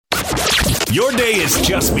Your day has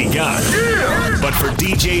just begun. Yeah! But for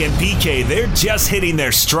DJ and PK, they're just hitting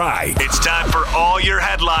their stride. It's time for all your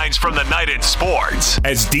headlines from the night in sports.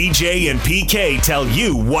 As DJ and PK tell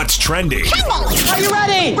you what's trending. Are you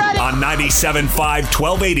ready? On 97.5,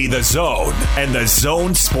 1280 The Zone and The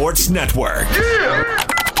Zone Sports Network. Yeah!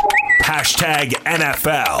 Hashtag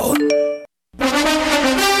NFL.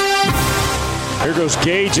 Here goes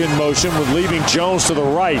Gage in motion with leaving Jones to the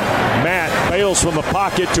right. Matt bails from the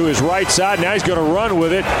pocket to his right side. Now he's going to run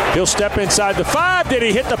with it. He'll step inside the 5. Did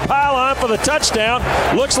he hit the pylon for the touchdown?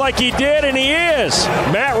 Looks like he did, and he is.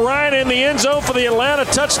 Matt Ryan in the end zone for the Atlanta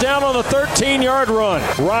touchdown on the 13-yard run.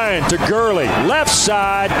 Ryan to Gurley. Left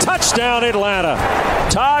side. Touchdown, Atlanta.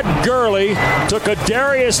 Todd Gurley took a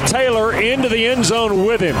Darius Taylor into the end zone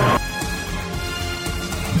with him.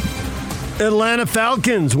 Atlanta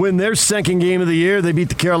Falcons win their second game of the year. They beat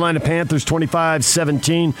the Carolina Panthers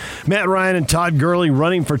 25-17. Matt Ryan and Todd Gurley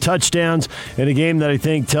running for touchdowns in a game that I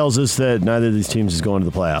think tells us that neither of these teams is going to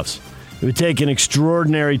the playoffs. It would take an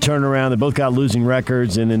extraordinary turnaround. They both got losing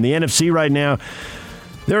records. And in the NFC right now,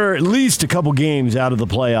 there are at least a couple games out of the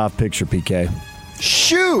playoff picture, PK.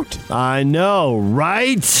 Shoot! I know,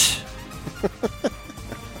 right?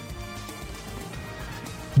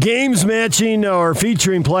 Games matching or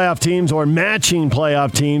featuring playoff teams or matching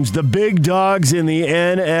playoff teams, the big dogs in the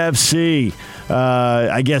NFC.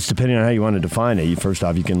 I guess depending on how you want to define it. First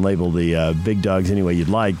off, you can label the big dogs any way you'd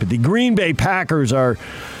like. But the Green Bay Packers are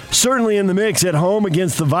certainly in the mix at home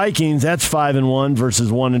against the Vikings. That's 5-1 versus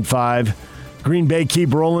 1-5. Green Bay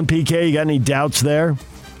keep rolling, PK. You got any doubts there?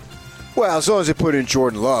 Well, as long as they put in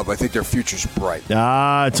Jordan Love, I think their future's bright.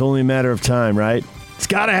 It's only a matter of time, right? It's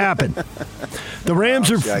got to happen. The Rams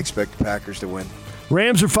are. I expect the Packers to win.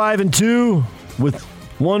 Rams are 5-2 with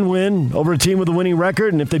one win over a team with a winning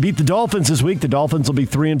record, and if they beat the Dolphins this week, the Dolphins will be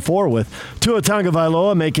 3-4 with Tua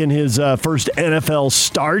Tagovailoa making his first NFL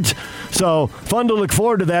start. So fun to look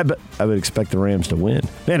forward to that, but I would expect the Rams to win.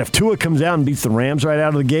 Man, if Tua comes out and beats the Rams right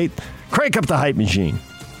out of the gate, crank up the hype machine.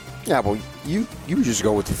 Yeah, well, you just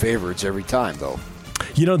go with the favorites every time, though.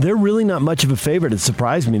 You know, they're really not much of a favorite. It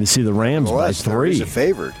surprised me to see the Rams by 3. They're a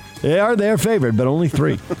favorite. They're favored, but only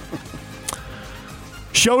 3.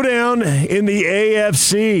 Showdown in the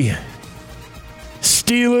AFC.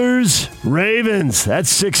 Steelers, Ravens.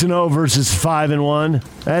 That's 6-0 versus 5-1.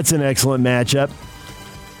 That's an excellent matchup.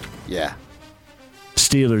 Yeah.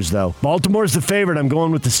 Steelers, though. Baltimore's the favorite. I'm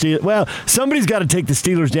going with the Steelers. Well, somebody's got to take the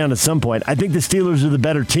Steelers down at some point. I think the Steelers are the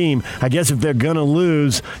better team. I guess if they're going to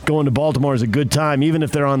lose, going to Baltimore is a good time, even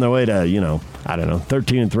if they're on their way to,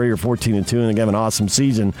 13-3 or 14-2 and they have an awesome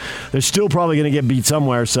season. They're still probably going to get beat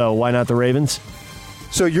somewhere, so why not the Ravens?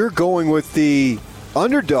 So you're going with the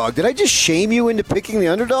underdog.Id I just shame you into picking the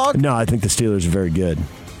underdog? No, I think the Steelers are very good.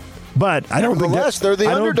 But I don't think they're the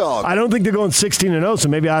underdog. I don't think they're going 16-0, so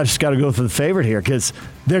maybe I just got to go for the favorite here because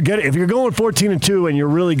they're good. If you're going 14-2 and you're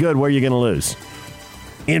really good, where are you going to lose?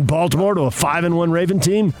 In Baltimore to a 5-1 Raven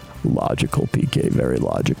team? Logical, PK, very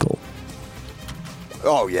logical.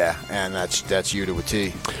 Oh yeah, and that's you to a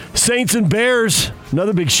T. Saints and Bears,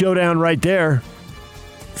 another big showdown right there.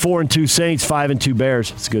 4-2 Saints, 5-2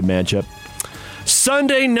 Bears. It's a good matchup.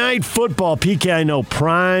 Sunday night football. PK, I know,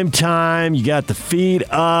 prime time. You got the feet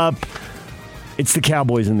up. It's the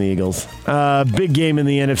Cowboys and the Eagles. Big game in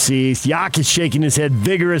the NFC East. Yak is shaking his head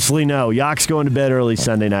vigorously no. Yak's going to bed early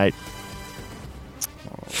Sunday night.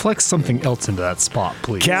 Flex something else into that spot,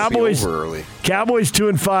 please. Cowboys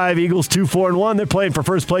 2-5, Eagles 2-4-1. They're playing for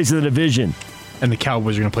first place in the division. And the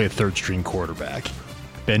Cowboys are going to play a third-string quarterback,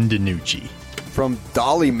 Ben DiNucci. From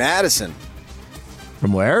Dolly Madison.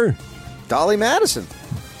 From where? Dolly Madison.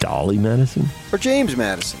 Dolly Madison? Or James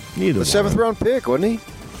Madison. Neither one. The 7th-round pick, wasn't he?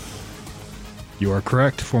 You are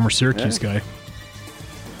correct. Former Syracuse guy.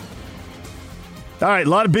 All right, a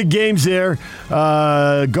lot of big games there.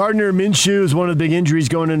 Gardner Minshew is one of the big injuries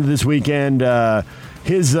going into this weekend.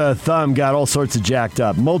 His thumb got all sorts of jacked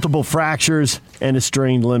up. Multiple fractures and a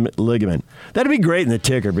strained ligament. That'd be great in the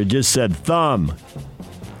ticker, but it just said thumb,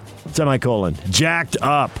 semicolon, jacked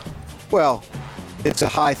up. Well, it's a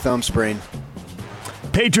high thumb sprain.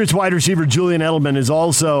 Patriots wide receiver Julian Edelman is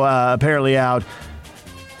also apparently out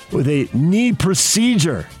with a knee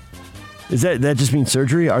procedure. Is that just means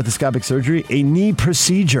surgery, arthroscopic surgery? A knee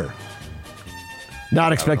procedure.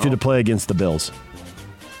 Not expected to play against the Bills.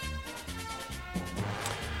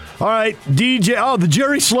 All right, the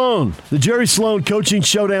Jerry Sloan coaching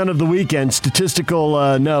showdown of the weekend.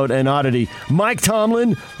 Statistical note and oddity. Mike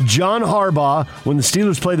Tomlin, John Harbaugh, when the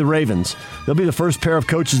Steelers play the Ravens. They'll be the first pair of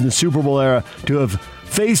coaches in the Super Bowl era to have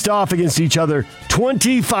faced off against each other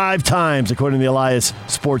 25 times, according to the Elias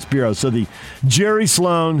Sports Bureau. So the Jerry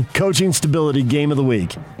Sloan Coaching Stability Game of the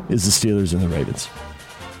Week is the Steelers and the Ravens.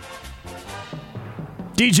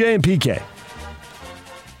 DJ and PK.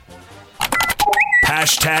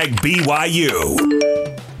 Hashtag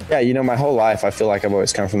BYU. Yeah, my whole life I feel like I've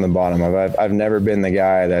always come from the bottom. I've never been the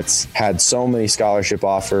guy that's had so many scholarship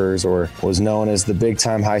offers or was known as the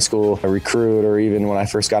big-time high school recruit, or even when I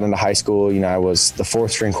first got into high school, I was the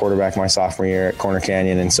fourth-string quarterback my sophomore year at Corner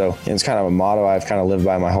Canyon. And so it's kind of a motto I've kind of lived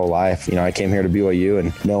by my whole life. I came here to BYU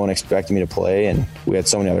and no one expected me to play, and we had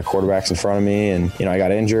so many other quarterbacks in front of me, and I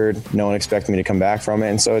got injured. No one expected me to come back from it.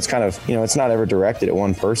 And so it's kind of, it's not ever directed at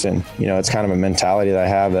one person. It's kind of a mentality that I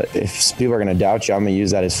have that if people are going to doubt you, I'm going to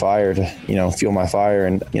use that as fire to, fuel my fire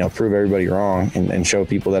and, prove everybody wrong and show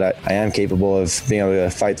people that I am capable of being able to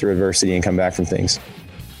fight through adversity and come back from things.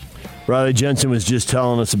 Riley Jensen was just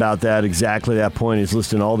telling us about that, exactly that point. He's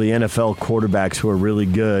listing all the NFL quarterbacks who are really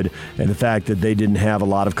good and the fact that they didn't have a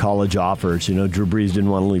lot of college offers. Drew Brees didn't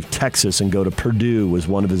want to leave Texas and go to Purdue was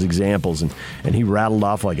one of his examples, and he rattled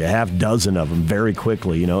off like a half dozen of them very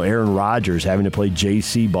quickly. Aaron Rodgers having to play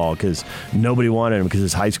JC ball because nobody wanted him because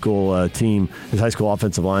his high school team, his high school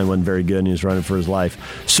offensive line wasn't very good and he was running for his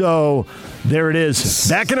life. So there it is,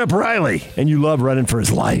 backing up Riley, and you love running for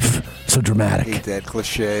his life. So dramatic. I hate that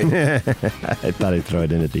cliche. I thought I'd throw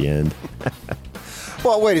it in at the end.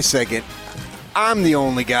 Well, wait a second. I'm the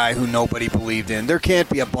only guy who nobody believed in. There can't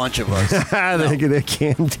be a bunch of us. There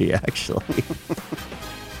can be, actually.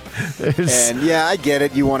 And, yeah, I get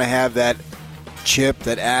it. You want to have that chip,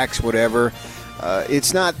 that axe, whatever.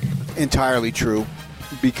 It's not entirely true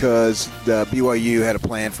because the BYU had a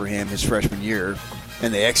plan for him his freshman year,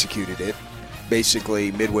 and they executed it.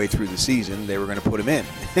 Basically, midway through the season, they were going to put him in.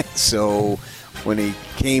 So when he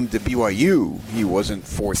came to BYU, he wasn't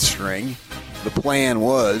fourth string. The plan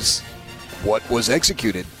was what was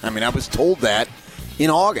executed. I was told that in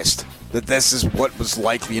August, that this is what was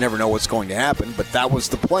likely. You never know what's going to happen, but that was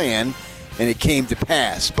the plan, and it came to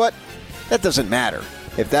pass. But that doesn't matter.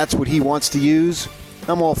 If that's what he wants to use,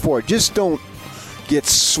 I'm all for it. Just don't get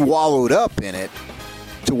swallowed up in it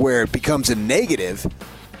to where it becomes a negative.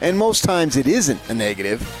 And most times it isn't a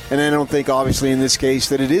negative. And I don't think, obviously, in this case,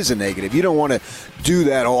 that it is a negative. You don't want to do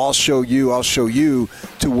that, I'll show you,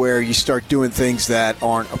 to where you start doing things that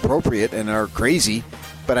aren't appropriate and are crazy.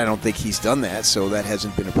 But I don't think he's done that, so that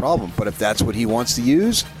hasn't been a problem. But if that's what he wants to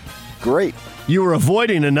use, great. You were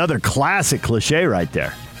avoiding another classic cliche right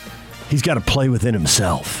there. He's got to play within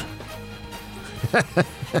himself.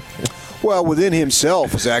 Well, within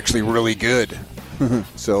himself is actually really good.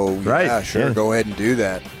 So, right. Yeah, sure, yeah. Go ahead and do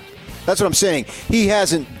that. That's what I'm saying. He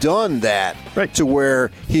hasn't done that to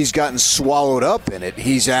where he's gotten swallowed up in it.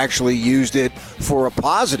 He's actually used it for a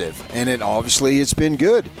positive, and it's been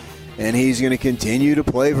good. And he's going to continue to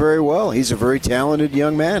play very well. He's a very talented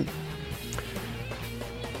young man.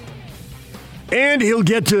 And he'll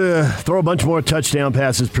get to throw a bunch more touchdown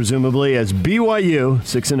passes, presumably, as BYU,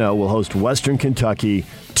 6-0, will host Western Kentucky,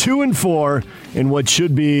 2-4, in what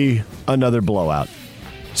should be another blowout.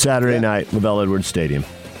 Saturday night, LaBelle Edwards Stadium.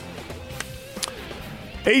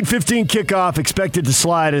 8:15 kickoff, expected to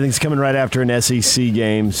slide. I think it's coming right after an SEC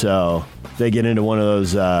game, so if they get into one of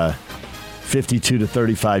those 52-35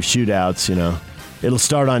 shootouts, It'll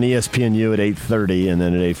start on ESPNU at 8:30, and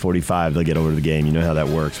then at 8:45 they'll get over to the game. You know how that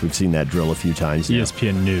works. We've seen that drill a few times now.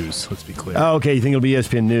 ESPN News, let's be clear. Oh, okay. You think it'll be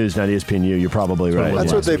ESPN News, not ESPNU. You're probably right.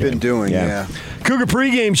 That's what they've been doing, yeah. Cougar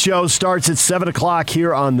pregame show starts at 7 o'clock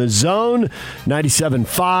here on The Zone, 97.5.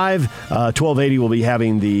 1280 will be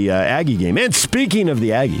having the Aggie game. And speaking of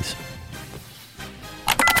the Aggies.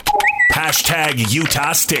 Hashtag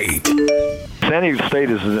Utah State. San Diego State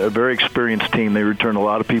is a very experienced team. They return a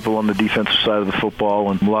lot of people on the defensive side of the football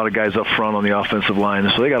and a lot of guys up front on the offensive line.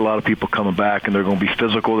 So they got a lot of people coming back, and they're going to be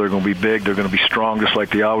physical. They're going to be big. They're going to be strong, just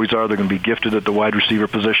like they always are. They're going to be gifted at the wide receiver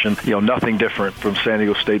position. Nothing different from San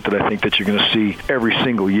Diego State that I think that you're going to see every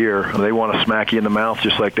single year. They want to smack you in the mouth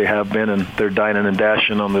just like they have been, and they're dining and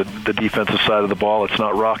dashing on the defensive side of the ball. It's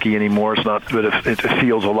not Rocky anymore. It's not, but it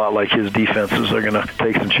feels a lot like his defenses. They're going to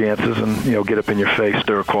take some chances and get up in your face.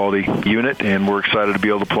 They're a quality unit, and we're excited to be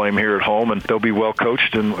able to play them here at home, and they'll be well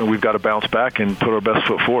coached, and we've got to bounce back and put our best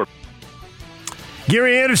foot forward.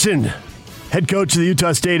 Gary Anderson, head coach of the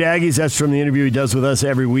Utah State Aggies. That's from the interview he does with us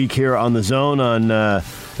every week here on The Zone at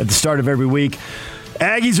the start of every week.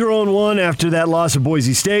 Aggies are 0-1 after that loss of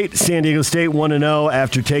Boise State. San Diego State 1-0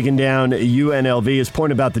 after taking down UNLV. His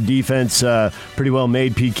point about the defense, pretty well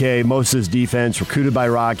made, PK. Most of his defense recruited by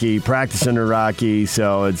Rocky, practiced under Rocky,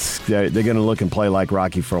 so they're going to look and play like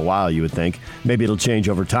Rocky for a while, you would think. Maybe it'll change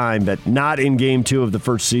over time, but not in Game 2 of the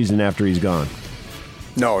first season after he's gone.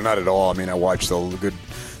 No, not at all. I mean, I watched a good,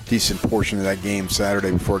 decent portion of that game Saturday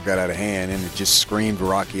before it got out of hand, and it just screamed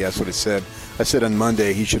Rocky. That's what it said. I said on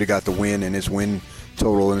Monday he should have got the win, and his win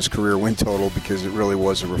total and his career win total, because it really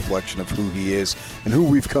was a reflection of who he is and who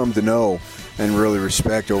we've come to know and really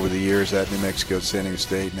respect over the years at New Mexico, San Diego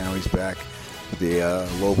State. Now he's back with the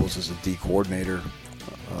Lobos as a D coordinator.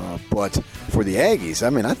 But for the Aggies, I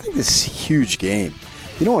mean, I think this is a huge game.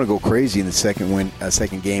 You don't want to go crazy in the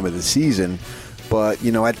second game of the season, but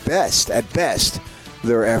at best,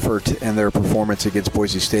 their effort and their performance against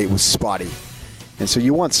Boise State was spotty, and so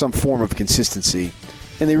you want some form of consistency.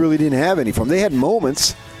 And they really didn't have any from. They had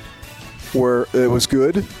moments where it was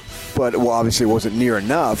good, but obviously it wasn't near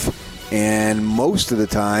enough. And most of the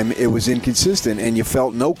time it was inconsistent, and you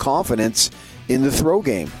felt no confidence in the throw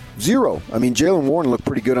game. Zero. I mean, Jaylen Warren looked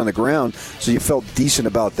pretty good on the ground, so you felt decent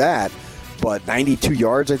about that. But 92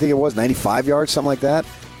 yards, I think it was, 95 yards, something like that,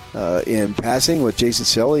 in passing with Jason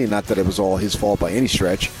Selle. Not that it was all his fault by any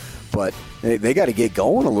stretch, but they got to get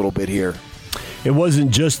going a little bit here. It wasn't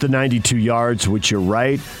just the 92 yards, which you're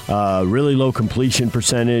right. Really low completion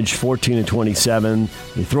percentage, 14-27.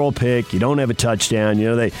 You throw a pick, you don't have a touchdown.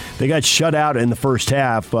 They got shut out in the first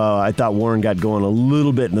half. I thought Warren got going a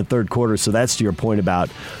little bit in the third quarter, so that's to your point about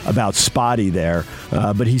spotty there.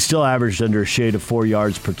 But he still averaged under a shade of 4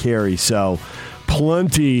 yards per carry, so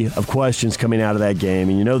plenty of questions coming out of that game.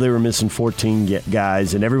 And they were missing 14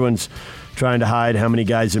 guys, and everyone's trying to hide how many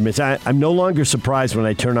guys are missing. I'm no longer surprised when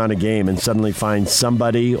I turn on a game and suddenly find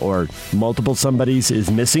somebody or multiple somebodies is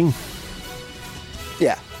missing.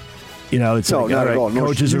 Yeah. It's not at all.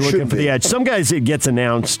 Coaches are looking for the edge. Some guys, it gets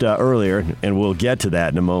announced earlier, and we'll get to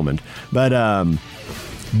that in a moment. But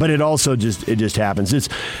it also just happens. It's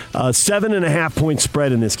a 7.5-point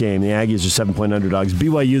spread in this game. The Aggies are 7-point underdogs.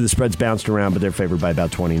 BYU, the spread's bounced around, but they're favored by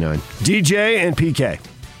about 29. DJ and PK.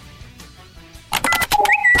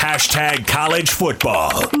 #college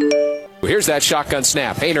football. Here's that shotgun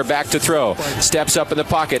snap. Haener back to throw. Steps up in the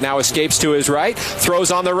pocket. Now escapes to his right.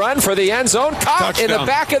 Throws on the run for the end zone. Caught in the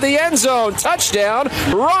back of the end zone. Touchdown,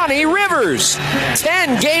 Ronnie Rivers.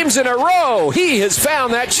 10 games in a row. He has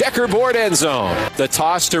found that checkerboard end zone. The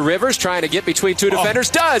toss to Rivers, trying to get between two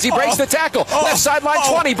defenders. Does. He breaks the tackle. Left sideline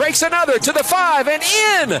 20. Breaks another to the 5 and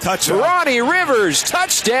in. Touchdown. Ronnie Rivers.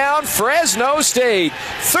 Touchdown, Fresno State.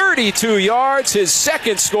 32 yards. His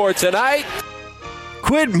second score tonight.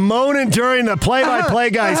 Quit moaning during the play-by-play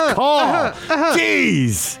guy's call.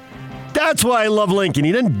 Jeez. That's why I love Lincoln.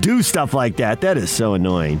 He doesn't do stuff like that. That is so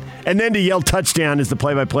annoying. And then to yell touchdown as the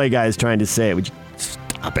play-by-play guy is trying to say it. Would you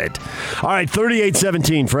stop it? All right,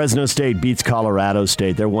 38-17. Fresno State beats Colorado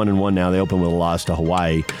State. They're 1-1 now. They open with a loss to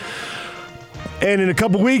Hawaii. And in a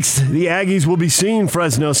couple weeks, the Aggies will be seeing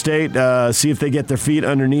Fresno State, see if they get their feet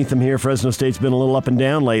underneath them here. Fresno State's been a little up and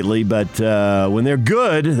down lately, but when they're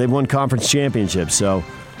good, they've won conference championships. So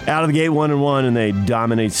out of the gate 1-1, and they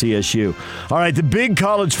dominate CSU. All right, the big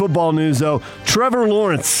college football news, though. Trevor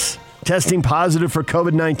Lawrence testing positive for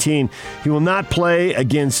COVID-19. He will not play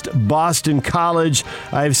against Boston College.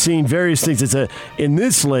 I've seen various things. In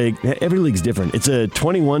this league, every league's different. It's a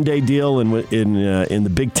 21-day deal in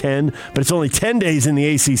the Big Ten, but it's only 10 days in the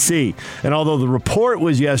ACC. And although the report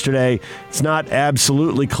was yesterday, it's not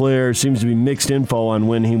absolutely clear. Seems to be mixed info on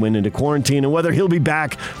when he went into quarantine and whether he'll be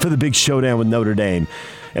back for the big showdown with Notre Dame.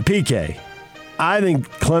 And PK, I think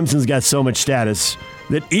Clemson's got so much status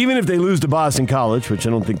that even if they lose to Boston College, which I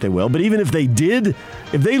don't think they will, but even if they did,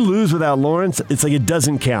 if they lose without Lawrence, it's like it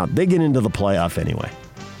doesn't count. They get into the playoff anyway.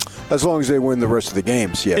 As long as they win the rest of the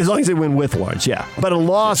games, yes. As long as they win with Lawrence, yeah. But a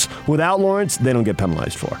loss without Lawrence, they don't get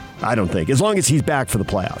penalized for. I don't think. As long as he's back for the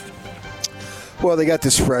playoff. Well, they got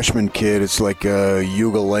this freshman kid. It's like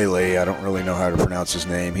Ugalele. I don't really know how to pronounce his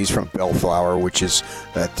name. He's from Bellflower, which is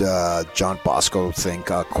that John Bosco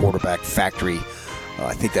quarterback factory.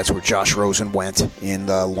 I think that's where Josh Rosen went in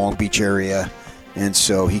the Long Beach area. And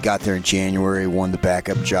so he got there in January, won the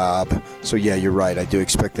backup job. So, yeah, you're right. I do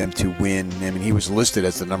expect them to win. I mean, he was listed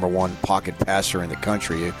as the number one pocket passer in the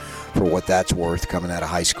country for what that's worth coming out of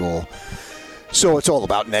high school. So it's all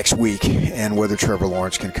about next week and whether Trevor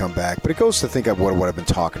Lawrence can come back. But it goes to think of what I've been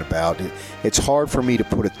talking about. It's hard for me to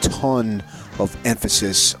put a ton of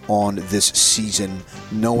emphasis on this season,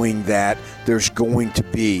 knowing that there's going to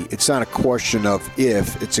be, it's not a question of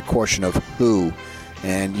if, it's a question of who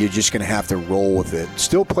and you're just going to have to roll with it.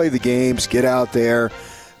 Still play the games, get out there,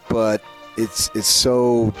 but it's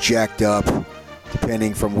so jacked up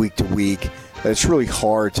depending from week to week that it's really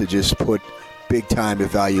hard to just put big-time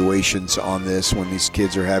evaluations on this when these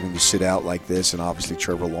kids are having to sit out like this, and obviously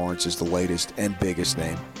Trevor Lawrence is the latest and biggest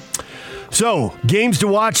name. So, games to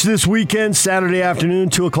watch this weekend, Saturday afternoon,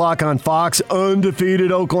 2 o'clock on Fox. Undefeated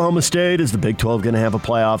Oklahoma State. Is the Big 12 going to have a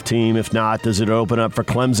playoff team? If not, does it open up for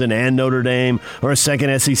Clemson and Notre Dame or a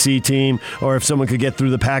second SEC team? Or if someone could get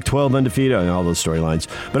through the Pac-12 undefeated? And all those storylines.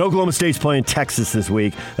 But Oklahoma State's playing Texas this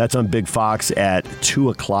week. That's on Big Fox at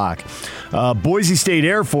 2 o'clock. Boise State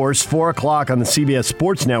Air Force, 4 o'clock on the CBS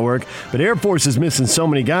Sports Network. But Air Force is missing so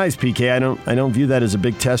many guys, PK. I don't view that as a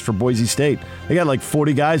big test for Boise State. They got like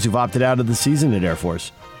 40 guys who've opted out of the season at Air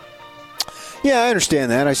Force. Yeah, I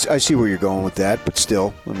understand that. I see where you're going with that, but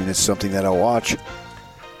still, I mean, it's something that I'll watch.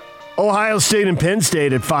 Ohio State and Penn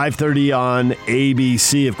State at 5:30 on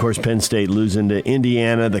ABC. Of course, Penn State losing to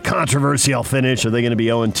Indiana. The controversial finish. Are they going to be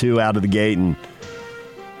 0-2 out of the gate and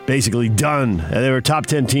basically done? They were a top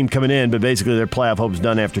 10 team coming in, but basically their playoff hopes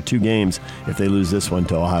done after 2 games if they lose this one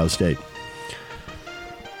to Ohio State.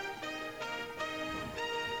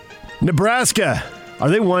 Nebraska. Are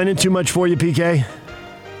they whining too much for you, PK?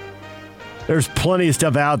 There's plenty of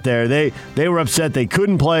stuff out there. They were upset they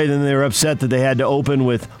couldn't play, then they were upset that they had to open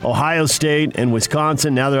with Ohio State and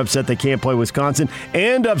Wisconsin. Now they're upset they can't play Wisconsin,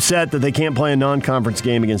 and upset that they can't play a non-conference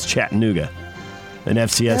game against Chattanooga, an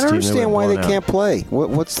FCS team. I don't understand why they can't play.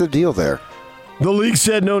 What's the deal there? The league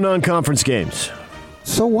said no non-conference games.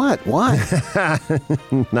 So what? Why? I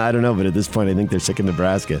don't know, but at this point I think they're sick of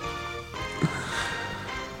Nebraska.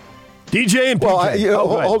 DJ and PK.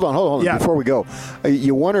 Well, hold on. Yeah. Before we go,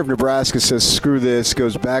 you wonder if Nebraska says, screw this,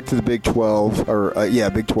 goes back to the Big 12,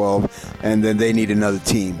 Big 12, and then they need another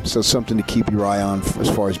team. So something to keep your eye on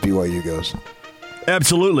as far as BYU goes.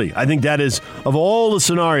 Absolutely. I think that is, of all the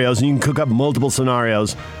scenarios, and you can cook up multiple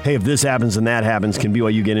scenarios, hey, if this happens and that happens, can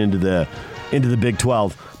BYU get into the Big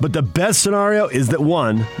 12? But the best scenario is that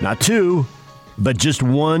one, not two, but just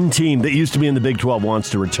one team that used to be in the Big 12 wants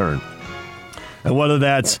to return. And whether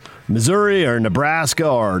that's Missouri or Nebraska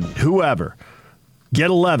or whoever, get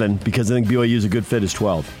 11 because I think BYU is a good fit as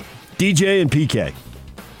 12. DJ and PK.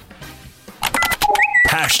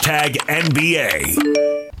 Hashtag NBA.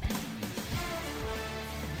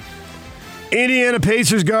 Indiana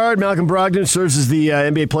Pacers guard Malcolm Brogdon serves as the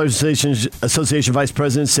NBA Players Association Vice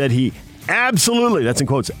President, said he absolutely, that's in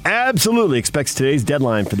quotes, absolutely expects today's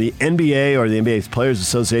deadline for the NBA or the NBA Players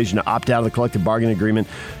Association to opt out of the collective bargaining agreement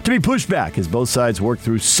to be pushed back as both sides work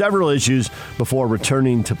through several issues before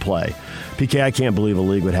returning to play. PK, I can't believe a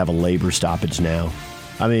league would have a labor stoppage now.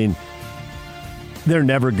 I mean, they're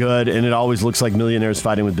never good, and it always looks like millionaires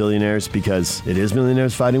fighting with billionaires because it is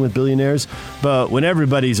millionaires fighting with billionaires. But when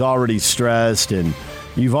everybody's already stressed and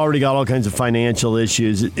you've already got all kinds of financial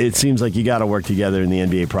issues, it seems like you got to work together, and the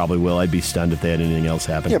NBA probably will. I'd be stunned if they had anything else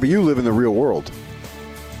happen. Yeah, but you live in the real world.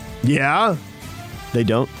 Yeah, they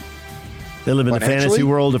don't. They live in the fantasy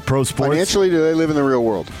world of pro sports. Financially, do they live in the real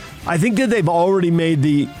world? I think that they've already made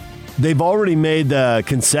the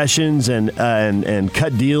concessions and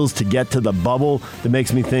cut deals to get to the bubble. That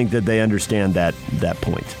makes me think that they understand that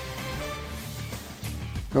point.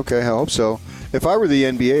 Okay, I hope so. If I were the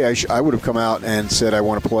NBA, I would have come out and said I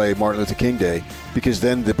want to play Martin Luther King Day, because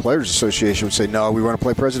then the Players Association would say, no, we want to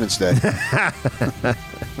play President's Day.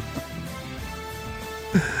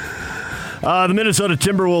 The Minnesota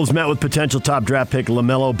Timberwolves met with potential top draft pick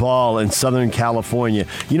LaMelo Ball in Southern California.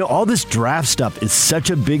 You know, all this draft stuff is such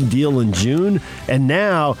a big deal in June, and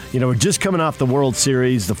now, we're just coming off the World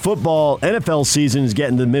Series. The football, NFL season is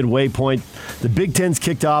getting to the midway point. The Big Ten's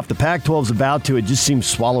kicked off. The Pac-12's about to. It just seems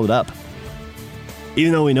swallowed up.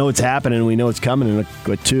 Even though we know it's happening, we know it's coming in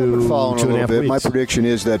two and a half weeks. My prediction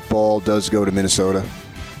is that Ball does go to Minnesota.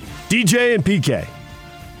 DJ and PK.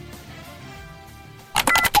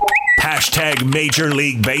 Hashtag Major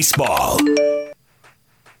League Baseball.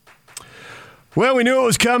 Well, we knew it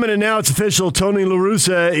was coming, and now it's official. Tony La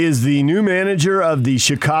Russa is the new manager of the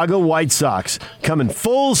Chicago White Sox. Coming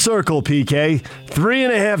full circle, PK.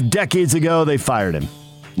 3.5 decades ago, they fired him.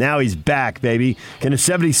 Now he's back, baby. Can a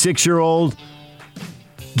 76-year-old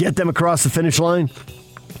get them across the finish line?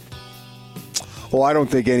 Well, I don't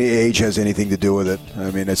think any age has anything to do with it. I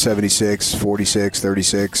mean, at 76, 46,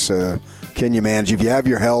 36, can you manage? If you have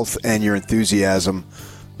your health and your enthusiasm,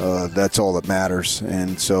 that's all that matters.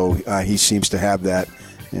 And so he seems to have that,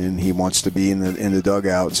 and he wants to be in the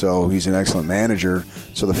dugout. So he's an excellent manager.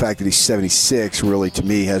 So the fact that he's 76 really, to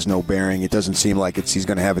me, has no bearing. It doesn't seem like he's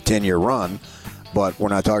going to have a 10-year run, but we're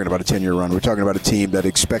not talking about a 10-year run. We're talking about a team that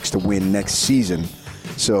expects to win next season.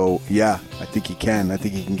 So, yeah, I think he can. I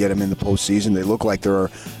think he can get them in the postseason. They look like they're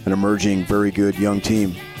an emerging, very good young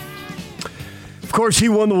team. Of course, he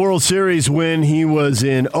won the World Series when he was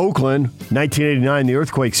in Oakland, 1989, the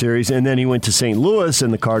Earthquake Series, and then he went to St. Louis,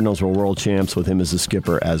 and the Cardinals were world champs with him as the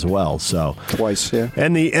skipper as well. So twice, yeah.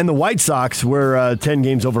 And the White Sox were 10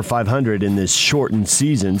 games over 500 in this shortened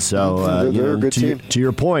season. So they're a good team. To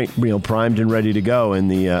your point, primed and ready to go in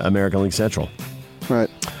the American League Central. Right.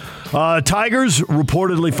 Tigers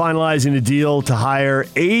reportedly finalizing a deal to hire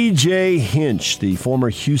A.J. Hinch, the former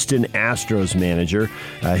Houston Astros manager.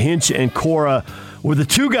 Hinch and Cora were the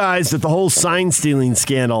two guys that the whole sign-stealing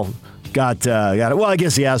scandal got. Well, I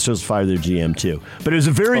guess the Astros fired their GM too. But it was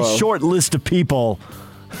a very short list of people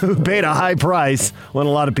who paid a high price when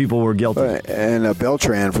a lot of people were guilty. And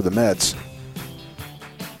Beltran for the Mets.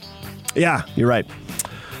 Yeah, you're right.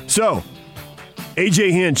 So,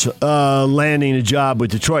 A.J. Hinch landing a job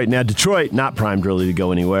with Detroit. Now, Detroit not primed really to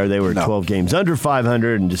go anywhere. They were 12 games under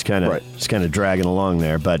 500 and just kind of dragging along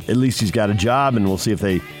there. But at least he's got a job, and we'll see if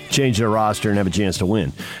they change their roster and have a chance to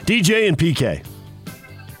win. DJ and PK.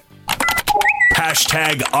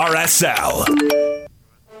 #RSL.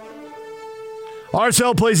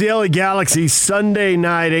 RSL plays the LA Galaxy Sunday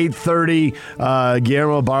night, 8:30.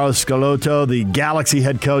 Guillermo Barros Schelotto, the Galaxy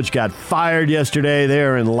head coach, got fired yesterday. They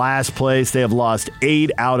are in last place. They have lost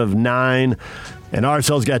 8 out of 9. And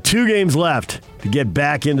RSL's got 2 games left to get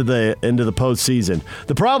back into the postseason.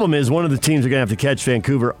 The problem is one of the teams are going to have to catch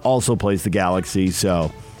Vancouver also plays the Galaxy.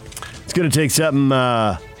 So it's going to take something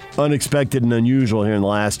unexpected and unusual here in the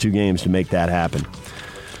last 2 games to make that happen.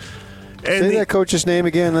 Say that coach's name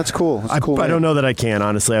again. That's cool. That's cool I don't know that I can,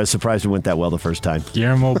 honestly. I was surprised it went that well the first time.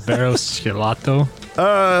 Guillermo Barros Schelotto.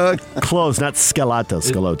 Close, not Schelotto.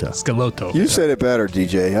 Schelotto. You said it better,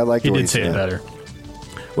 DJ. I like the way you said it. He did say it better.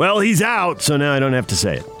 Well, he's out, so now I don't have to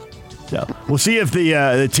say it. So we'll see if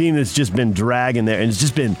the team that's just been dragging there, and it's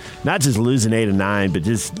just been not just losing 8 of 9, but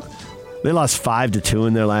just they lost 5-2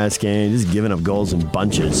 in their last game, just giving up goals in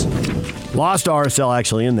bunches. Lost RSL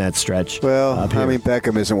actually in that stretch. Well, I mean,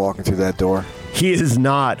 Beckham isn't walking through that door. He is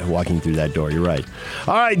not walking through that door. You're right.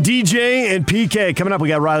 All right, DJ and PK. Coming up, we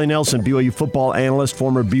got Riley Nelson, BYU football analyst,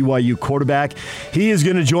 former BYU quarterback. He is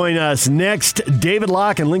going to join us next. David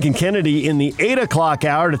Locke and Lincoln Kennedy in the 8 o'clock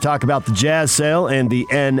hour to talk about the Jazz sale and the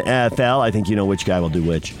NFL. I think you know which guy will do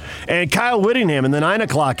which. And Kyle Whittingham in the 9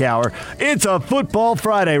 o'clock hour. It's a Football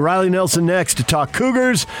Friday. Riley Nelson next to talk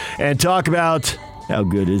Cougars and talk about how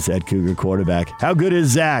good is that Cougar quarterback. How good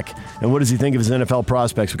is Zach? And what does he think of his NFL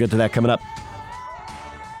prospects? We'll get to that coming up.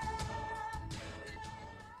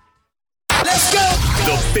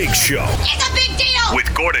 The Big Show. It's a big deal.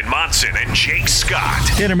 With Gordon Monson and Jake Scott.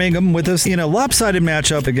 Tanner Mangum with us in a lopsided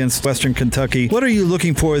matchup against Western Kentucky. What are you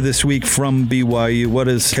looking for this week from BYU? What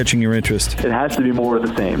is catching your interest? It has to be more of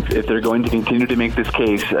the same. If they're going to continue to make this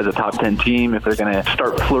case as a top 10 team, if they're going to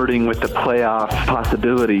start flirting with the playoff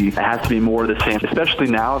possibility, it has to be more of the same, especially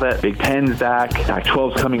now that Big Ten's back,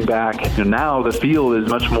 Pac-12's coming back. Now the field is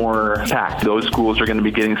much more packed. Those schools are going to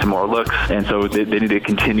be getting some more looks, and so they need to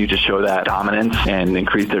continue to show that dominance and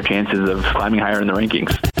increase their chances of climbing higher in the rankings.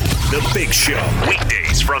 The Big Show,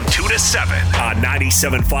 weekdays from 2 to 7 on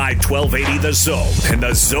 97.5 1280 The Zone and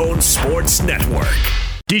The Zone Sports Network.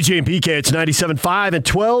 DJ and PK, it's 97.5 and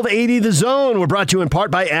 1280 The Zone. We're brought to you in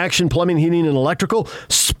part by Action Plumbing, Heating, and Electrical.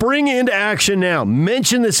 Spring into action now.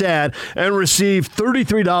 Mention this ad and receive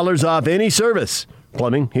 $33 off any service.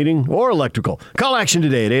 Plumbing, heating, or electrical. Call Action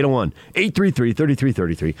today at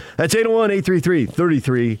 801-833-3333. That's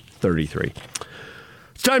 801-833-3333.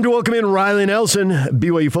 It's time to welcome in Riley Nelson,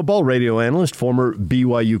 BYU football radio analyst, former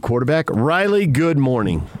BYU quarterback. Riley, good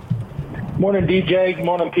morning. Morning, DJ. Good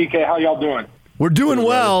morning, PK. How y'all doing? We're doing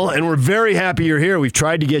well, and we're very happy you're here. We've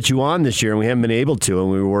tried to get you on this year, and we haven't been able to,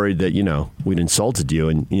 and we were worried that, we'd insulted you,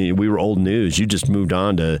 and we were old news. You just moved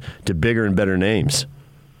on to bigger and better names.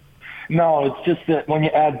 No, it's just that when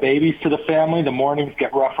you add babies to the family, the mornings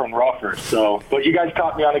get rougher and rougher. But you guys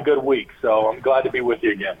caught me on a good week, so I'm glad to be with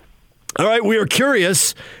you again. All right, we are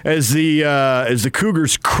curious as the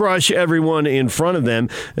Cougars crush everyone in front of them,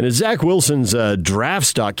 and as Zach Wilson's draft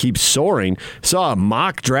stock keeps soaring. Saw a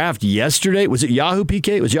mock draft yesterday. Was it Yahoo,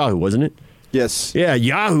 PK? It was Yahoo, wasn't it? Yes. Yeah,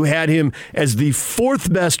 Yahoo had him as the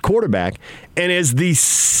 4th best quarterback and as the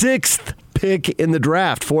 6th pick in the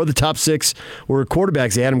draft. 4 of the top 6 were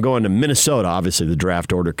quarterbacks. They had him going to Minnesota. Obviously, the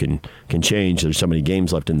draft order can change. There's so many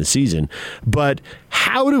games left in the season. But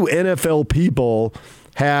how do NFL people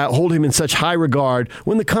hold him in such high regard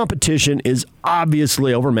when the competition is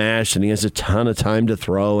obviously overmatched and he has a ton of time to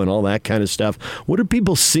throw and all that kind of stuff? What are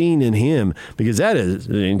people seeing in him? Because that is,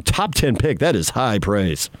 top 10 pick, that is high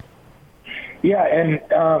praise. Yeah, and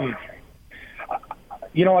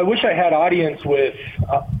I wish I had audience with.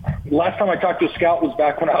 Last time I talked to a scout was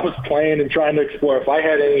back when I was playing and trying to explore if I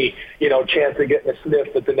had any, chance of getting a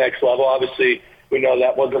sniff at the next level. Obviously, we know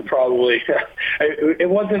that wasn't probably it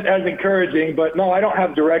wasn't as encouraging. But no, I don't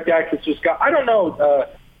have direct access to a scout. I don't know,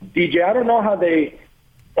 DJ. I don't know how they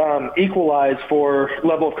equalize for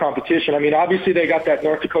level of competition. I mean, obviously they got that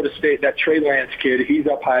North Dakota State, that Trey Lance kid. He's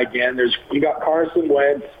up high again. You got Carson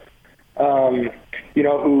Wentz.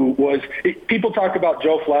 Who was – people talk about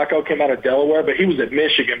Joe Flacco came out of Delaware, but he was at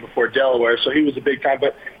Michigan before Delaware, so he was a big time.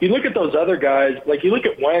 But you look at those other guys, like you look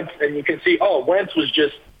at Wentz, and you can see, Wentz was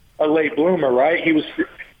just a late bloomer, right? He was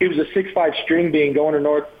a 6'5" string being going to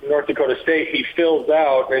North Dakota State. He fills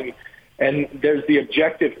out, and there's the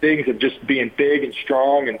objective things of just being big and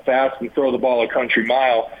strong and fast and throw the ball a country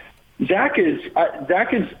mile. Zach is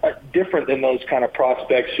different than those kind of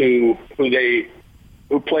prospects who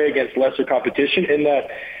play against lesser competition, in that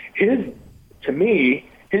his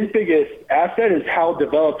biggest asset is how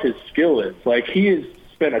developed his skill is. Like, he has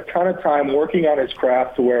spent a ton of time working on his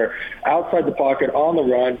craft to where outside the pocket, on the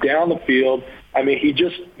run, down the field, I mean,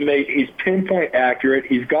 he's pinpoint accurate.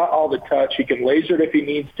 He's got all the touch. He can laser it if he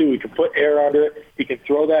needs to. He can put air under it. He can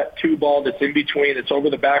throw that two ball that's in between, that's over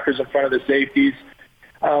the backers in front of the safeties.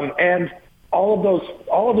 And all of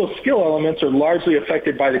those skill elements are largely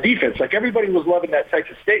affected by the defense. Like, everybody was loving that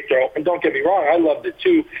Texas State throw, and don't get me wrong, I loved it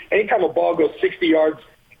too. Anytime a ball goes 60 yards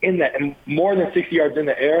and more than 60 yards in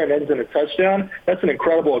the air and ends in a touchdown, that's an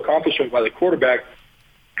incredible accomplishment by the quarterback.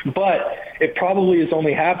 But it probably is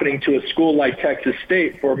only happening to a school like Texas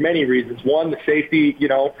State for many reasons. One, the safety,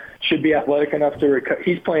 should be athletic enough to recover.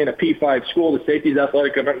 He's playing a P5 school. The safety's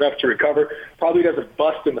athletic enough to recover. Probably doesn't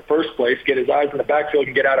bust in the first place, get his eyes in the backfield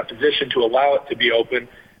and get out of position to allow it to be open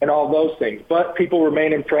and all those things. But people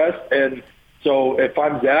remain impressed. And so if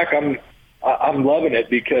I'm Zach, I'm loving it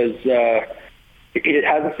because it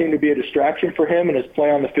hasn't seemed to be a distraction for him and his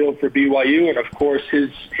play on the field for BYU. And, of course,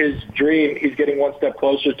 his dream, he's getting one step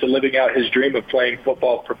closer to living out his dream of playing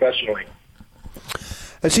football professionally.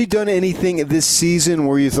 Has he done anything this season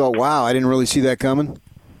where you thought, wow, I didn't really see that coming?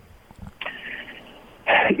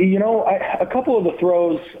 A couple of the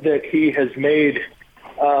throws that he has made,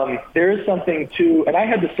 there is something to – and I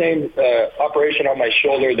had the same operation on my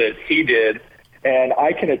shoulder that he did, and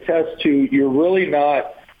I can attest to you're really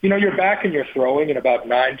not – you're back and you're throwing in about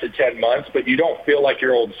 9 to 10 months, but you don't feel like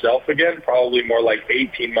your old self again, probably more like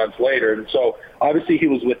 18 months later. And so obviously he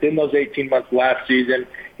was within those 18 months last season.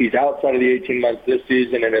 He's outside of the 18 months this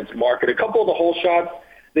season, and it's market. A couple of the hole shots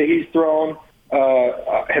that he's thrown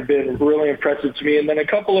have been really impressive to me. And then a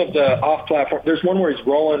couple of the off-platform, there's one where he's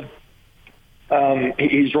rolling.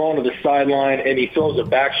 He's rolling to the sideline, and he throws a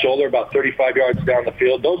back shoulder about 35 yards down the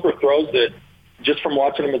field. Those were throws that, just from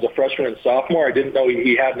watching him as a freshman and sophomore, I didn't know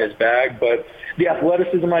he had in his bag. But the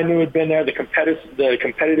athleticism I knew had been there. The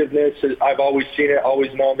competitiveness, I've always seen it,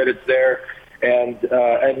 always known that it's there. And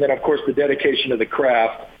then, of course, the dedication to the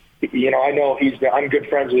craft. I know I'm good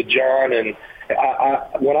friends with John, and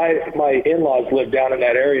my in-laws live down in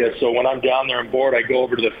that area, so when I'm down there and bored, I go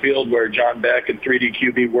over to the field where John Beck and 3D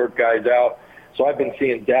QB work guys out. So I've been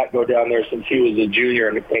seeing Dak go down there since he was a junior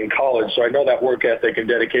in college, so I know that work ethic and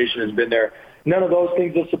dedication has been there. None of those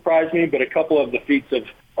things have surprised me, but a couple of the feats of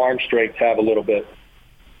arm strength have a little bit.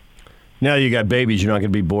 Now you got babies, you're not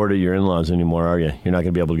going to be bored of your in-laws anymore, are you? You're not going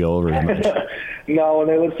to be able to go over as much. No, when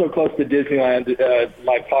they live so close to Disneyland,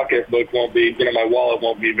 my pocketbook won't be, my wallet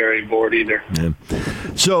won't be very bored either. Yeah.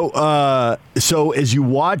 So as you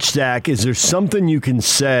watch Zach, is there something you can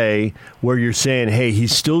say where you're saying, hey,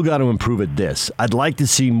 he's still got to improve at this? I'd like to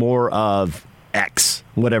see more of X,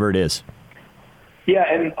 whatever it is. Yeah,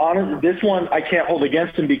 and honestly, this one I can't hold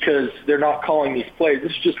against him because they're not calling these plays.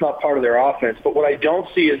 This is just not part of their offense. But what I don't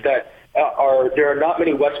see is that there are not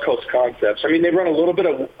many West Coast concepts. I mean, they run a little bit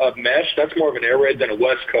of mesh. That's more of an air raid than a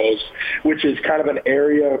West Coast, which is kind of an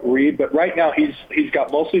area read. But right now he's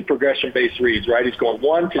got mostly progression-based reads, right? He's going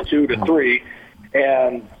 1 to 2 to 3,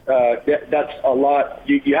 and that's a lot.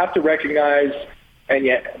 You have to recognize –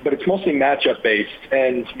 but it's mostly matchup based,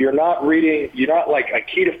 and you're not like a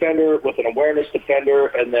key defender with an awareness defender,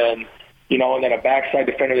 and then a backside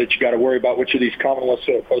defender that you got to worry about which of these common West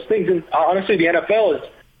Coast things. And honestly, the NFL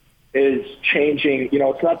is changing.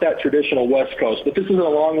 It's not that traditional West Coast, but this is a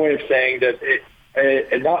long way of saying that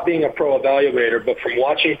and not being a pro evaluator, but from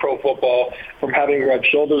watching pro football, from having rubbed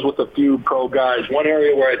shoulders with a few pro guys, one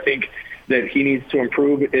area where I think that he needs to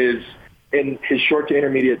improve is in his short to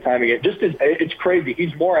intermediate timing. It's crazy.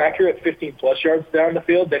 He's more accurate 15-plus yards down the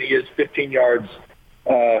field than he is 15 yards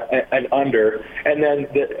and under. And then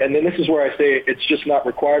this is where I say it's just not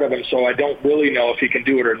required of him, so I don't really know if he can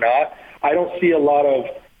do it or not. I don't see a lot of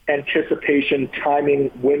anticipation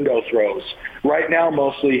timing window throws. Right now,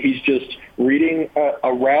 mostly he's just reading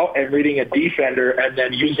a route and reading a defender and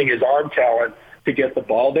then using his arm talent to get the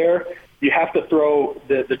ball there. You have to throw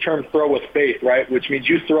the term throw with faith, right? Which means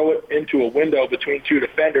you throw it into a window between two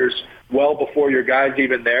defenders well before your guy's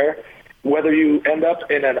even there. Whether you end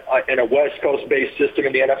up in a West Coast-based system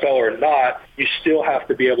in the NFL or not, you still have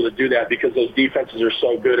to be able to do that because those defenses are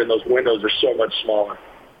so good and those windows are so much smaller.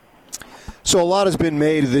 So a lot has been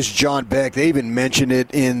made of this John Beck. They even mentioned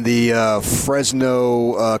it in the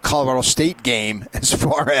Fresno Colorado State game as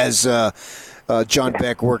far as John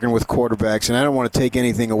Beck working with quarterbacks. And I don't want to take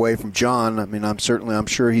anything away from John. I mean, I'm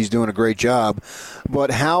sure he's doing a great job. But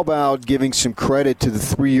how about giving some credit to the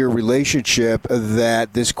 3-year relationship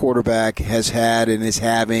that this quarterback has had and is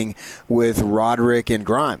having with Roderick and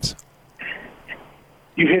Grimes?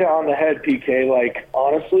 You hit it on the head, PK. Like,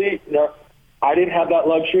 honestly, no. I didn't have that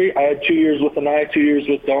luxury. I had 2 years with Anai, 2 years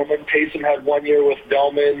with Doman. Taysom had 1 year with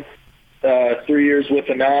Doman, 3 years with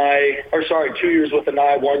Anai. 2 years with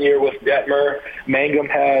Anai, 1 year with Detmer. Mangum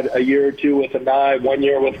had a year or two with Anai, 1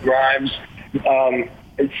 year with Grimes.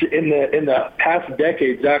 It's in the past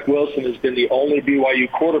decade, Zach Wilson has been the only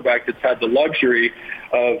BYU quarterback that's had the luxury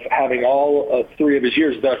of having all 3 of his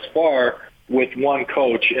years thus far with one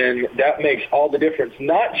coach, and that makes all the difference.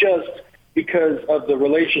 Not just because of the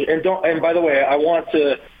relation, and by the way, I want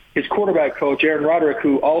to his quarterback coach Aaron Roderick,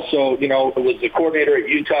 who also was the coordinator at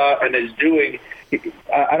Utah and is doing.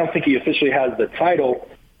 I don't think he officially has the title,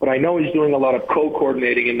 but I know he's doing a lot of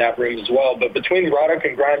co-coordinating in that room as well. But between Roderick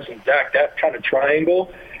and Grimes and Zach, that kind of triangle,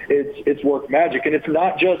 it's worked magic. And it's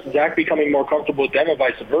not just Zach becoming more comfortable with them and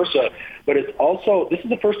vice versa, but it's also this is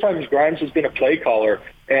the first time Grimes has been a play caller,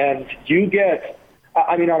 and you get.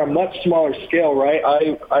 I mean, on a much smaller scale, right?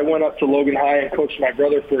 I went up to Logan High and coached my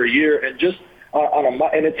brother for a year, and just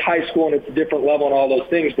and it's high school and it's a different level and all those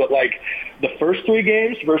things. But like the first 3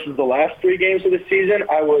 games versus the last 3 games of the season,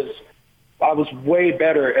 I was way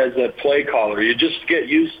better as a play caller. You just get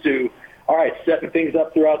used to, all right, setting things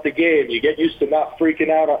up throughout the game. You get used to not freaking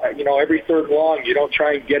out, every third long. You don't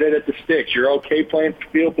try and get it at the sticks. You're okay playing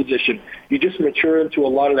field position. You just mature into a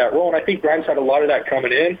lot of that role, and I think Grimes had a lot of that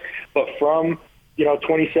coming in. But from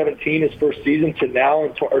 2017, his first season, to now,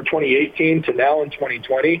 or 2018 to now in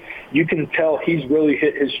 2020, you can tell he's really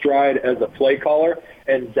hit his stride as a play caller,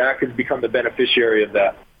 and Zach has become the beneficiary of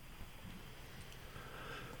that.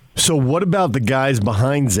 So what about the guys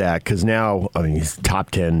behind Zach? Because now, he's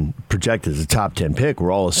top 10, projected as a top 10 pick.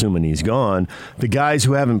 We're all assuming he's gone. The guys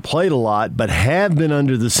who haven't played a lot but have been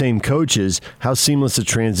under the same coaches, how seamless a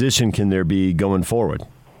transition can there be going forward?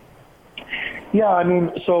 Yeah,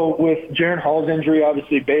 so with Jaren Hall's injury,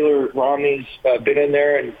 obviously Baylor Romney's been in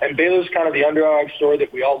there, and Baylor's kind of the underdog story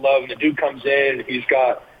that we all love. And the dude comes in, he's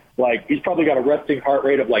probably got a resting heart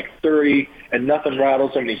rate of like 30, and nothing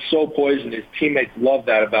rattles him. And he's so poised, and his teammates love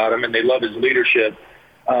that about him, and they love his leadership.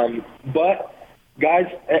 But guys,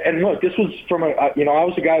 and look, this was from I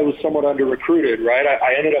was a guy who was somewhat under-recruited, right?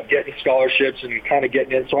 I ended up getting scholarships and kind of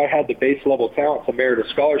getting in, so I had the base level talent to merit a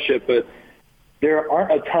scholarship, but there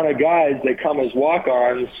aren't a ton of guys that come as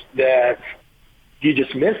walk-ons that you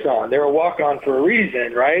just miss on. They're a walk-on for a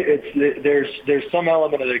reason, right? There's some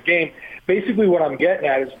element of the game. Basically what I'm getting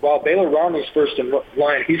at is while Baylor Romney's first in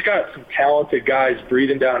line, he's got some talented guys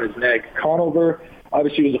breathing down his neck. Conover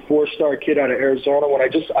obviously was a 4-star kid out of Arizona.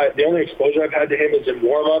 The only exposure I've had to him is in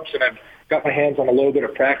warm-ups, and I've got my hands on a little bit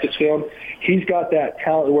of practice film. He's got that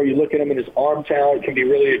talent where you look at him and his arm talent can be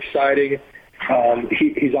really exciting.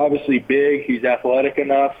 He's obviously big. He's athletic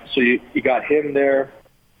enough, so you got him there.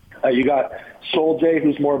 You got Sol-J,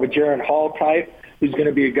 who's more of a Jaren Hall type, who's going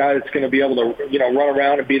to be a guy that's going to be able to run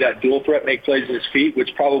around and be that dual threat, make plays in his feet,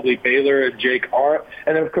 which probably Baylor and Jake aren't.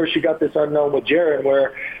 And then, of course, you got this unknown with Jaren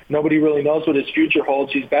where nobody really knows what his future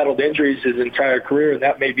holds. He's battled injuries his entire career, and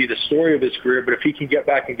that may be the story of his career. But if he can get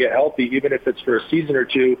back and get healthy, even if it's for a season or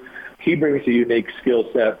two, he brings a unique skill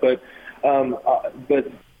set.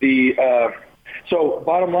 So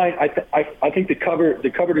bottom line, I think the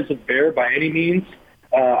cupboard isn't bare by any means.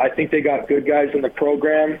 I think they got good guys in the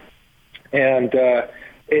program, and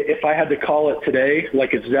if I had to call it today,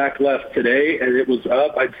 like if Zach left today and it was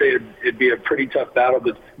up, I'd say it'd be a pretty tough battle.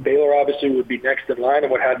 But Baylor obviously would be next in line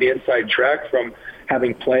and would have the inside track from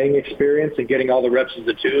having playing experience and getting all the reps as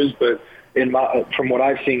the twos. But from what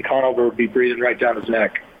I've seen, Conover would be breathing right down his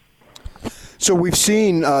neck. So we've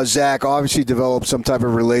seen Zach obviously develop some type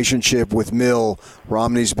of relationship with Mill.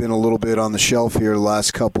 Romney's been a little bit on the shelf here the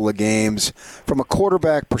last couple of games. From a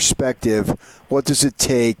quarterback perspective, what does it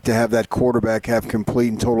take to have that quarterback have complete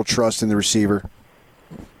and total trust in the receiver?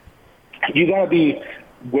 You got to be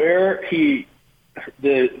where the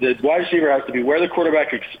wide receiver has to be where the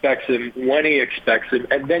quarterback expects him, when he expects him,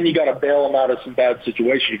 and then you got to bail him out of some bad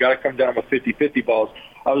situations. You got to come down with 50-50 balls.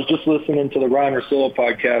 I was just listening to the Ryan Russillo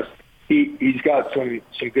podcast. He's got some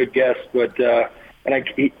good guests, but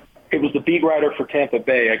it was the beat writer for Tampa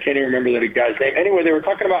Bay. I can't even remember that guy's name. Anyway, they were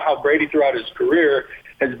talking about how Brady throughout his career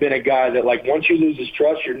has been a guy that, like, once you lose his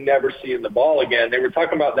trust, you're never seeing the ball again. They were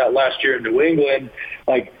talking about that last year in New England.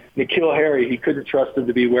 Like N'Keal Harry, he couldn't trust him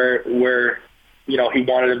to be where he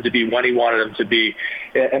wanted him to be when he wanted him to be,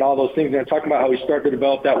 and all those things. And they're talking about how he started to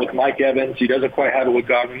develop that with Mike Evans. He doesn't quite have it with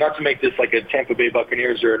Godwin. Not to make this like a Tampa Bay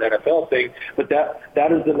Buccaneers or an NFL thing, but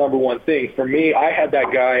that is the number one thing. For me, I had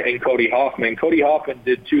that guy in Cody Hoffman. Cody Hoffman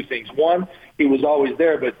did two things. One, he was always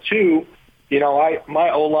there, but two, my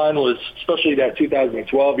O-line was, especially that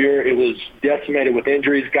 2012 year, it was decimated with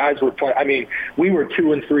injuries. Guys were playing. I mean, we were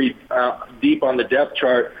 2 and 3 deep on the depth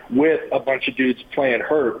chart with a bunch of dudes playing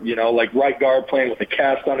hurt, like right guard playing with a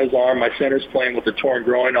cast on his arm, my center's playing with a torn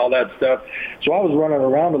groin, all that stuff. So I was running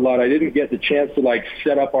around a lot. I didn't get the chance to, like,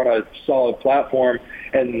 set up on a solid platform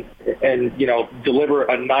and deliver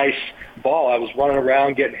a nice ball. I was running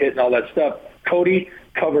around, getting hit and all that stuff. Cody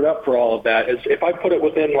covered up for all of that. If I put it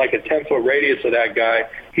within like a 10-foot radius of that guy,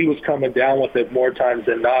 he was coming down with it more times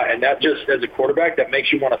than not. And that just, as a quarterback, that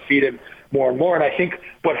makes you want to feed him more and more. And I think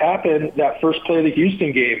what happened that first play of the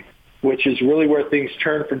Houston game, which is really where things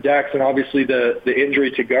turned for Dax, and obviously the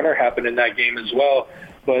injury to Gunnar happened in that game as well.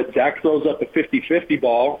 But Dak throws up a 50-50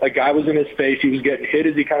 ball. A guy was in his face. He was getting hit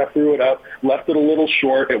as he kind of threw it up, left it a little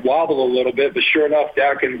short. It wobbled a little bit, but sure enough,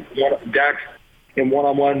 Dax in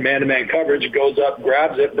one-on-one, man-to-man coverage, goes up,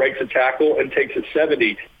 grabs it, breaks a tackle, and takes it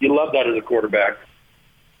 70. You love that as a quarterback.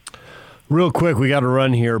 Real quick, we got to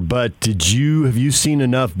run here, but have you seen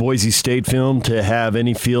enough Boise State film to have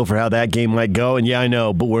any feel for how that game might go? And yeah, I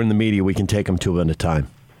know, but we're in the media. We can take them two at a time.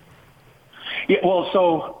 Yeah, well,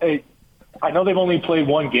 so I know they've only played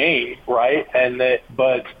one game, right?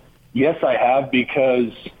 But yes, I have,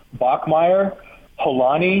 because Bachmeier,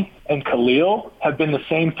 Holani, and Khalil have been the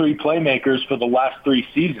same three playmakers for the last 3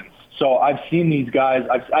 seasons. So I've seen these guys,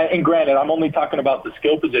 and granted, I'm only talking about the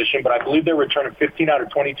skill position, but I believe they're returning 15 out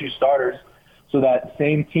of 22 starters. So that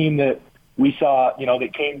same team that we saw,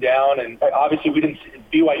 that came down, and obviously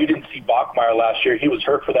BYU didn't see Bachmeier last year. He was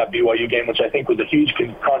hurt for that BYU game, which I think was a huge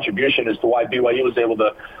contribution as to why BYU was able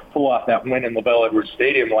to pull off that win in LaVell Edwards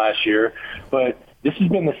Stadium last year. But this has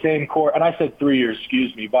been the same core, and I said 3 years,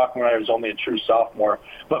 excuse me. Bachmeier is only a true sophomore.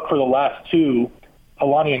 But for the last 2,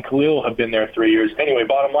 Holani and Khalil have been there 3 years. Anyway,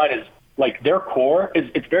 bottom line is, like, their core,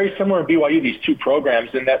 it's very similar to BYU, these two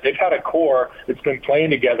programs, in that they've had a core that's been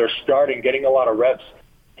playing together, starting, getting a lot of reps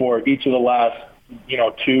for each of the last,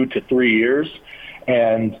 2 to 3 years.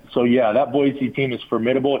 And so, yeah, that Boise team is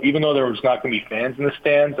formidable. Even though there was not going to be fans in the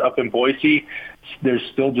stands up in Boise, there's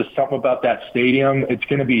still just something about that stadium. It's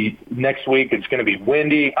going to be next week. It's going to be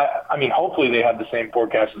windy. I mean, hopefully they have the same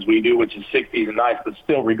forecast as we do, which is 60s and nice, but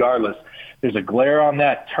still, regardless, there's a glare on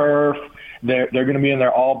that turf. They're going to be in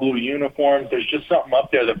their all-blue uniforms. There's just something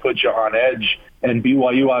up there that puts you on edge. And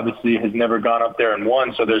BYU obviously has never gone up there and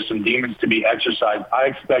won, so there's some demons to be exercised. I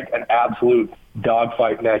expect an absolute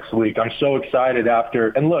dogfight next week. I'm so excited after.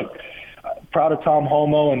 And look, proud of Tom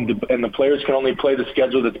Homo, and the players can only play the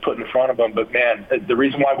schedule that's put in front of them. But, man, the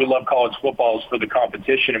reason why we love college football is for the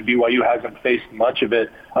competition, and BYU hasn't faced much of it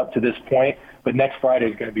up to this point. But next Friday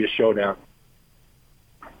is going to be a showdown.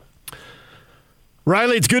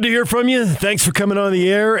 Riley, it's good to hear from you. Thanks for coming on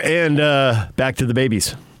the air, and back to the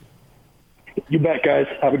babies. You bet, guys.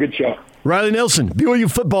 Have a good show. Riley Nelson,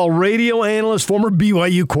 BYU football radio analyst, former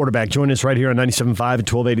BYU quarterback. Join us right here on 97.5 and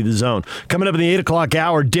 1280 The Zone. Coming up in the 8 o'clock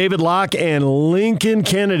hour, David Locke and Lincoln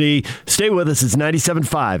Kennedy. Stay with us. It's 97.5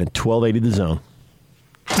 and 1280 The Zone.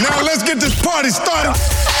 Now let's get this party started.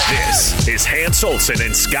 This is Hans Olsen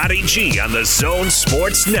and Scotty G on the Zone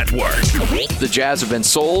Sports Network. The Jazz have been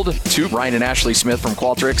sold to Ryan and Ashley Smith from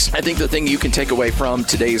Qualtrics. I think the thing you can take away from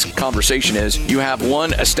today's conversation is you have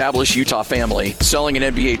one established Utah family selling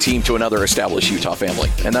an NBA team to another established Utah family.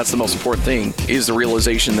 And that's the most important thing, is the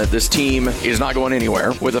realization that this team is not going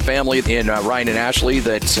anywhere, with a family in Ryan and Ashley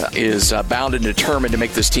that is bound and determined to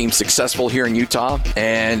make this team successful here in Utah,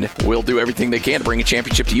 and will do everything they can to bring a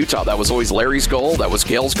championship to Utah. That was always Larry's goal. That was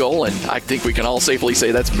Gail's goal. goal, and I think we can all safely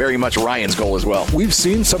say that's very much Ryan's goal as well. We've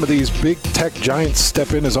seen some of these big tech giants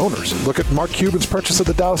step in as owners. Look at Mark Cuban's purchase of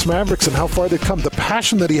the Dallas Mavericks and how far they've come, the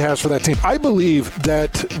passion that he has for that team. I believe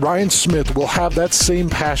that Ryan Smith will have that same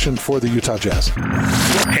passion for the Utah Jazz.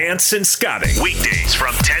 Hans and Scotty, weekdays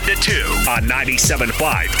from 10 to 2 on 97.5,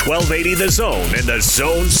 1280 The Zone and The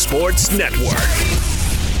Zone Sports Network.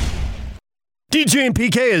 DJ and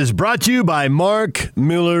PK is brought to you by Mark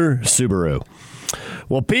Miller Subaru.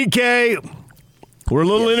 Well, PK, we're a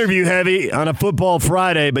little interview heavy on a Football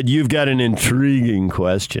Friday, but you've got an intriguing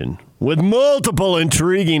question with multiple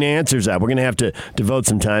intriguing answers out. We're going to have to devote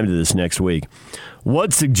some time to this next week.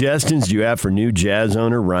 What suggestions do you have for new Jazz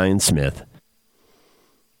owner Ryan Smith?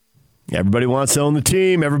 Everybody wants to own the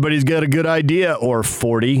team. Everybody's got a good idea, or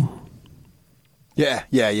 40. Yeah.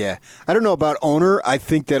 I don't know about owner. I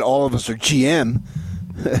think that all of us are GM.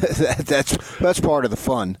 That's part of the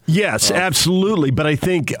fun. Yes, absolutely. But I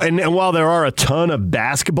think, and while there are a ton of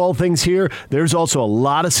basketball things here, there's also a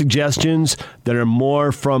lot of suggestions that are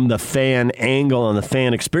more from the fan angle and the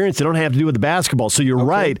fan experience. They don't have to do with the basketball. So you're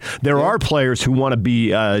right. There are players who want to be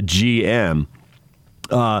GM.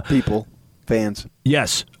 People, fans.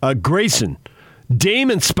 Yes. Grayson.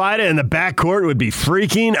 Dame and Spida in the backcourt would be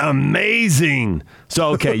freaking amazing. So,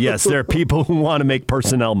 okay, yes, there are people who want to make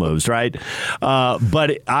personnel moves, right?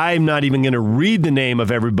 But I'm not even going to read the name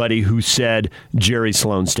of everybody who said Jerry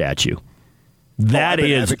Sloan statue. I've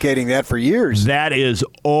been advocating that for years. That is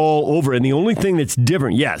all over. And the only thing that's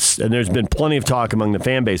different, yes, and there's been plenty of talk among the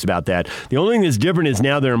fan base about that. The only thing that's different is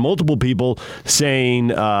now there are multiple people saying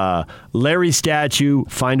Larry statue,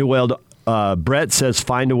 find a way to Brett says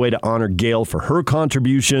find a way to honor Gail for her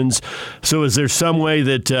contributions. So is there some way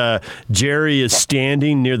that Jerry is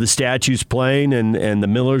standing near the statues playing and the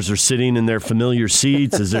Millers are sitting in their familiar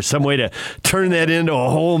seats? Is there some way to turn that into a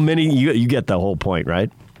whole mini? You get the whole point, right?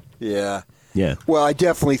 Yeah. Yeah. Well, I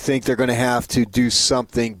definitely think they're going to have to do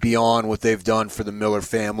something beyond what they've done for the Miller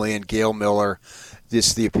family and Gail Miller. This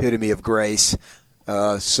is the epitome of grace.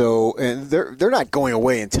 And they're not going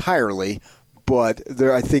away entirely. But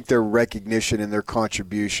I think their recognition and their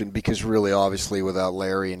contribution, because really, obviously, without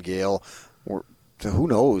Larry and Gail, who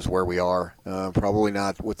knows where we are? Probably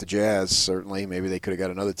not with the Jazz, certainly. Maybe they could have got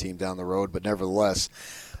another team down the road, but nevertheless,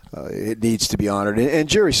 it needs to be honored. And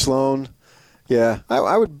Jerry Sloan, yeah,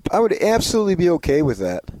 I would absolutely be okay with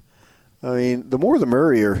that. I mean, the more the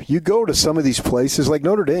merrier. You go to some of these places, like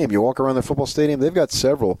Notre Dame, you walk around their football stadium, they've got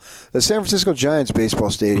several. The San Francisco Giants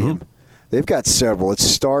baseball stadium. Mm-hmm. They've got several. It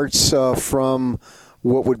starts from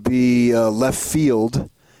what would be left field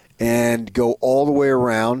and go all the way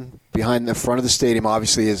around behind the front of the stadium.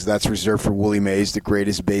 Obviously, that's reserved for Willie Mays, the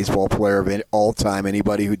greatest baseball player of all time.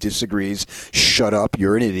 Anybody who disagrees, shut up.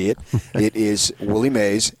 You're an idiot. It is Willie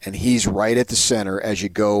Mays, and he's right at the center as you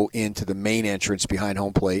go into the main entrance behind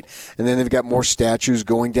home plate. And then they've got more statues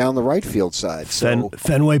going down the right field side. So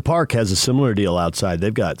Fenway Park has a similar deal outside.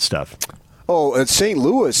 They've got stuff. Oh, and St.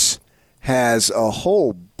 Louis has a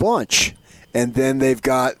whole bunch, and then they've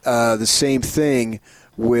got the same thing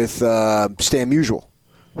with Stan Musial,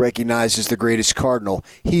 recognized as the greatest Cardinal.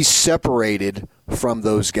 He's separated from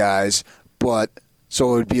those guys, but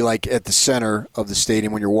so it would be like at the center of the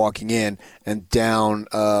stadium when you're walking in, and down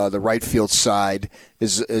the right field side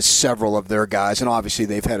is several of their guys, and obviously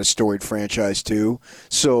they've had a storied franchise too.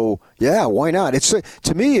 So yeah, why not? It's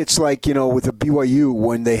to me, it's like with the BYU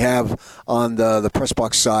when they have on the press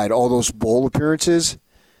box side all those bowl appearances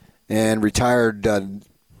and retired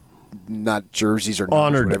not jerseys or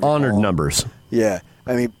numbers, honored numbers. Yeah,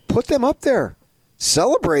 I mean, put them up there.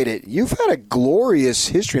 Celebrate it. You've had a glorious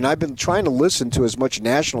history, and I've been trying to listen to as much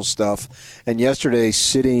national stuff. And yesterday,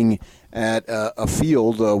 sitting at a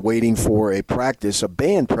field waiting for a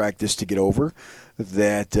band practice to get over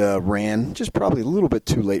that ran just probably a little bit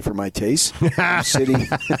too late for my taste. I'm sitting.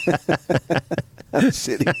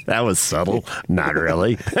 That was subtle. Not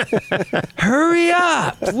really. Hurry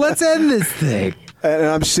up. Let's end this thing. And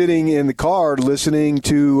I'm sitting in the car listening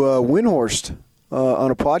to Windhorst.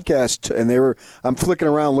 On a podcast, and I'm flicking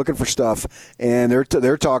around looking for stuff, and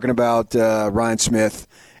they're talking about Ryan Smith,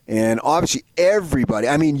 and obviously everybody.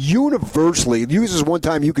 I mean, universally, uses one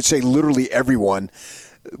time you could say literally everyone.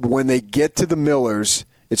 When they get to the Millers,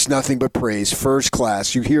 it's nothing but praise, first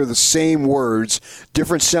class. You hear the same words,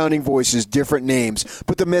 different sounding voices, different names,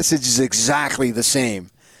 but the message is exactly the same.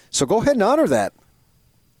 So go ahead and honor that.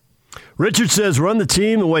 Richard says, run the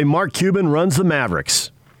team the way Mark Cuban runs the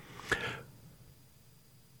Mavericks.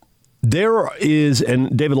 There is,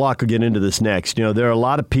 and David Locke will get into this next, there are a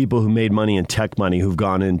lot of people who made money in tech money who've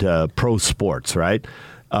gone into pro sports, right?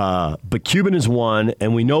 But Cuban is one,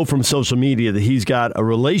 and we know from social media that he's got a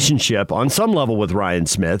relationship on some level with Ryan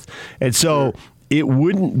Smith. And so it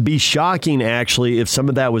wouldn't be shocking, actually, if some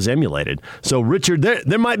of that was emulated. So, Richard,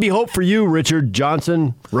 there might be hope for you, Richard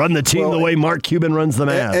Johnson. Run the team the way Mark Cuban runs the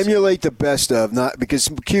Mavs. Emulate the best of, not because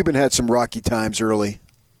Cuban had some rocky times early.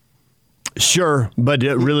 Sure, but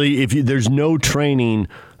really, there's no training,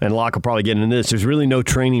 and Locke will probably get into this, there's really no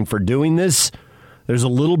training for doing this. There's a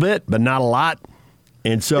little bit, but not a lot.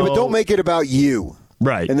 And so, but don't make it about you.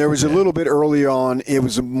 Right. And there was a little bit early on, it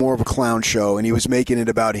was more of a clown show, and he was making it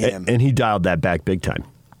about him. And he dialed that back big time.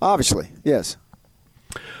 Obviously, yes.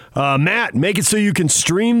 Matt, make it so you can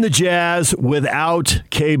stream the Jazz without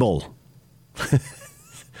cable.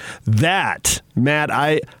 That, Matt,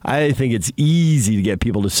 I think it's easy to get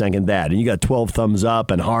people to second that. And you got 12 thumbs up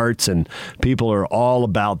and hearts, and people are all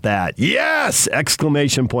about that. Yes!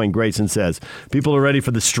 Exclamation point, Grayson says. People are ready for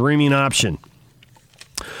the streaming option.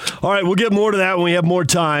 All right, we'll get more to that when we have more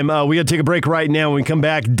time. We got to take a break right now. When we come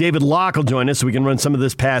back, David Locke will join us so we can run some of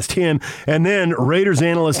this past him. And then Raiders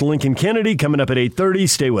analyst Lincoln Kennedy coming up at 8:30.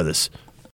 Stay with us.